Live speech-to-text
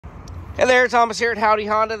Hey there, Thomas here at Howdy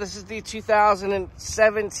Honda. This is the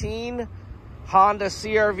 2017 Honda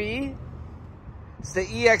CR-V. It's the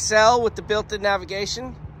EXL with the built-in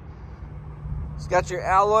navigation. It's got your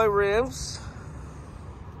alloy rims,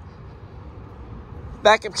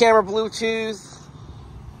 backup camera, Bluetooth.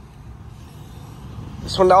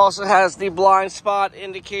 This one also has the blind spot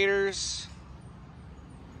indicators.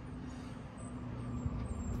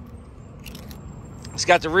 It's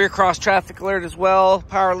got the rear cross traffic alert as well,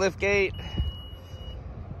 power lift gate.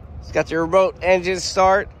 It's got the remote engine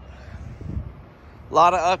start. A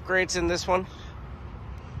lot of upgrades in this one.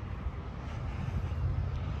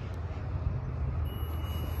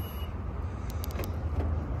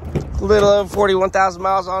 A little over 41,000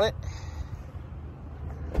 miles on it.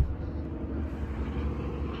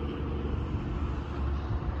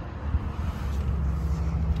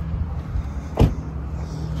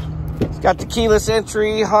 Got the keyless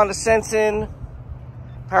entry, Honda Sensing,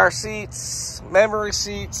 power seats, memory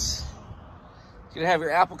seats. You can have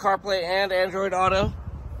your Apple CarPlay and Android Auto.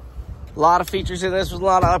 A lot of features in this with a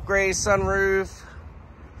lot of upgrades, sunroof.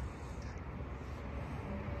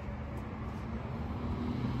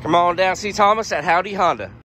 Come on down, see Thomas at Howdy Honda.